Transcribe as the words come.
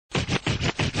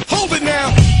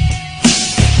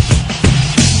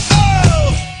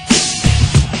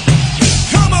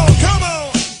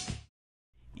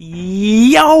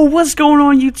Yo, what's going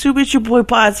on YouTube? It's your boy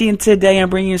Potsy, and today I'm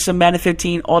bringing you some Madden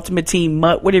 15 Ultimate Team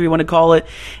MUT, whatever you want to call it.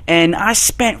 And I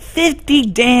spent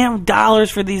 $50 damn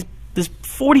for this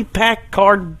 40-pack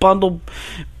card bundle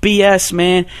BS,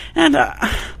 man. And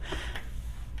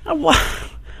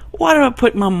why do I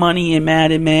put my money in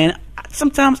Madden, man?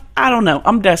 Sometimes I don't know.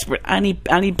 I'm desperate. I need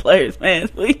players, man.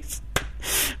 Please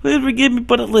forgive me.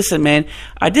 But listen, man,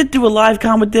 I did do a live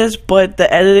com with this, but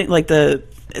the editing, like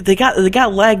they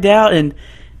got lagged out, and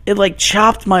it like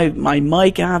chopped my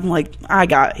mic, and I'm like, I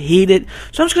got heated.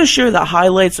 So I'm just gonna share the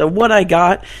highlights of what I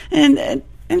got, and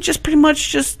just pretty much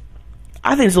just,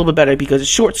 I think it's a little bit better because it's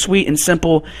short, sweet, and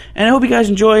simple, and I hope you guys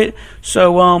enjoy it.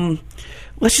 So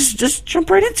let's just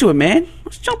jump right into it, man.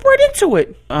 Let's jump right into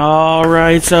it. All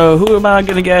right, so who am I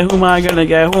gonna get? Who am I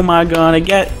gonna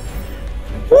get?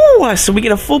 Ooh, so we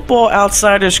get a Football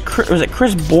Outsiders. Was it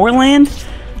Chris Borland,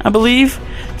 I believe?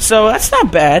 So that's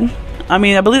not bad. I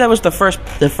mean, I believe that was the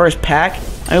first pack.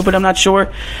 I hope, but I'm not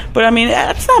sure. But I mean,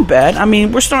 that's not bad. I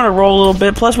mean, we're starting to roll a little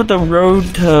bit. Plus, with the road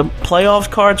to playoffs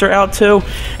cards are out too,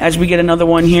 as we get another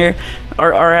one here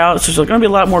are out. So there's going to be a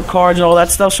lot more cards and all that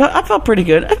stuff. So I felt pretty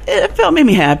good. It made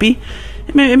me happy.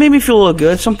 It made me feel a little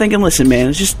good. So I'm thinking, listen, man,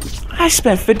 it's just I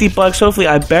spent $50. Hopefully,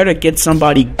 I better get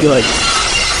somebody good.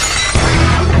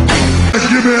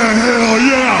 Give me a hell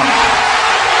yeah!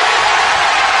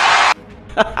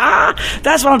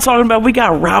 That's what I'm talking about. We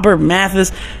got Robert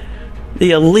Mathis,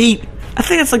 the elite. I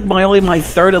think it's like my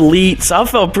third elite, so I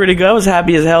felt pretty good. I was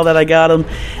happy as hell that I got him.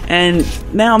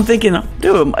 And now I'm thinking,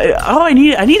 dude, I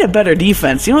need a better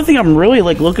defense. The only thing I'm really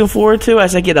like looking forward to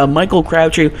as I get a Michael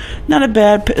Crabtree, not a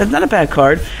bad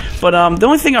card, but the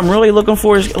only thing I'm really looking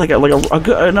for is like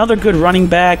another good running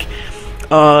back.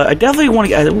 I definitely want to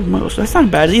get. That's not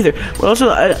bad either. But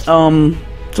also,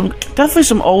 definitely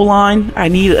some O-line. I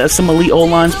need some elite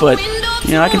O-lines, but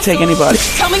you know, I can take anybody.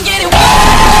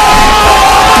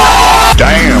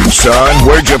 Damn, son,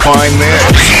 where'd you find this?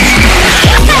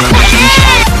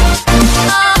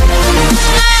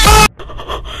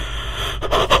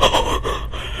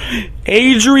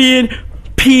 Adrian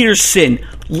Peterson,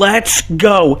 let's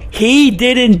go. He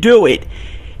didn't do it.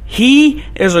 He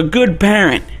is a good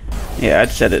parent. Yeah, I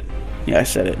said it.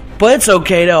 But it's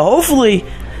okay though. Hopefully,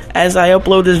 as I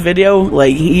upload this video,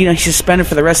 like, you know, he's suspended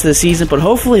for the rest of the season, but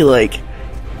hopefully, like,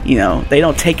 you know, they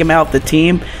don't take him out the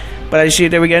team. But I see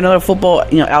there we get another Football,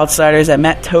 you know, Outsiders at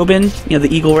Matt Tobin, you know, the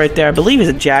Eagle right there. I believe he's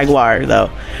a Jaguar though,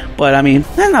 but I mean,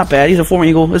 that's not bad. He's a former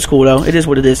Eagle. It's cool though. It is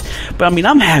what it is. But I mean,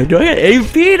 I'm happy. I got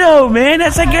AP though, man.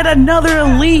 That's I get another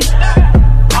elite.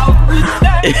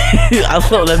 I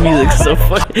love that music. It's so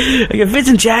funny. I get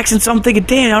Vincent Jackson, so I'm thinking,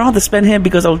 damn, I don't have to spend him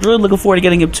because I was really looking forward to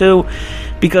getting him too,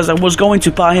 because I was going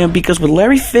to buy him because with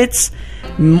Larry Fitz,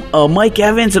 Mike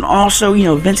Evans, and also, you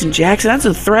know, Vincent Jackson, that's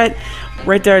a threat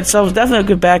right there itself. It's definitely a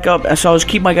good backup. So I'll just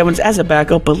keep Mike Evans as a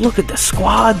backup. But look at the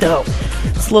squad though;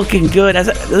 it's looking good.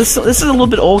 This is a little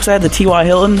bit old because I had the T.Y.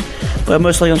 Hilton, but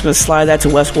mostly I'm just going to slide that to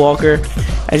Wes Walker.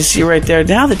 As you see right there,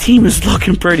 now the team is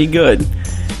looking pretty good.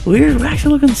 We're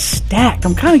actually looking stacked.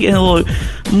 I'm kind of getting I'm a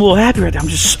little happy right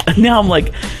now. I'm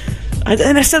like,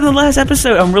 and I said in the last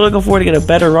episode, I'm really looking forward to get a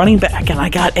better running back, and I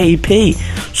got AP.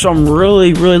 So I'm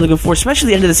really looking forward, especially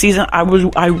the end of the season.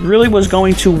 I really was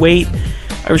going to wait.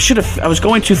 I was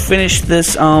going to finish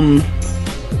this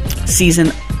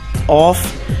season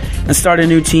off and start a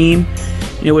new team,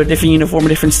 you know, with a different uniform, a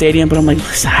different stadium. But I'm like,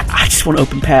 listen, I just want to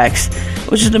open packs. I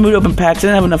was just in the mood to open packs. I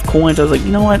didn't have enough coins. I was like,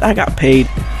 you know what? I got paid.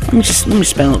 Let me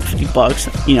spend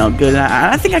 $50. You know, good.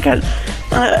 I think I got.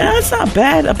 It's not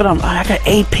bad, but I got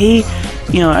AP.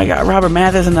 You know, I got Robert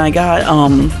Mathis, and I got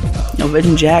you know,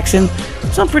 Vincent Jackson.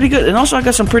 So I'm pretty good, and also I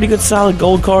got some pretty good solid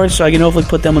gold cards, so I can hopefully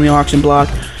put them on the auction block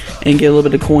and get a little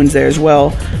bit of coins there as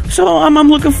well. So I'm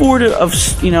looking forward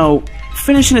to you know,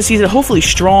 finishing the season hopefully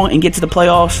strong and get to the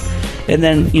playoffs, and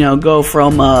then, you know, go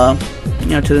from you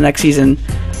know, to the next season,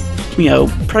 you know,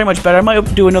 pretty much better. I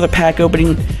might do another pack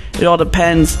opening. It all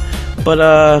depends, but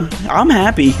I'm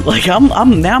happy. Like I'm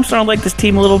starting to like this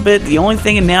team a little bit. The only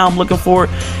thing now I'm looking for,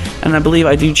 and I believe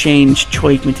I do change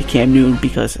Troy Aikman to Cam Newton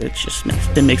because it just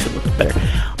makes it look better.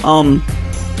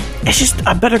 It's just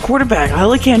a better quarterback. I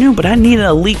like Cam Newton, but I need an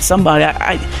elite somebody.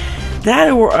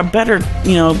 That or a better,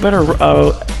 you know,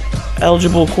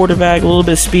 eligible quarterback, a little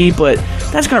bit of speed. But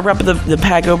that's gonna wrap up the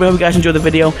pack open. Hope you guys enjoy the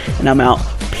video, and I'm out.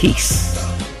 Peace.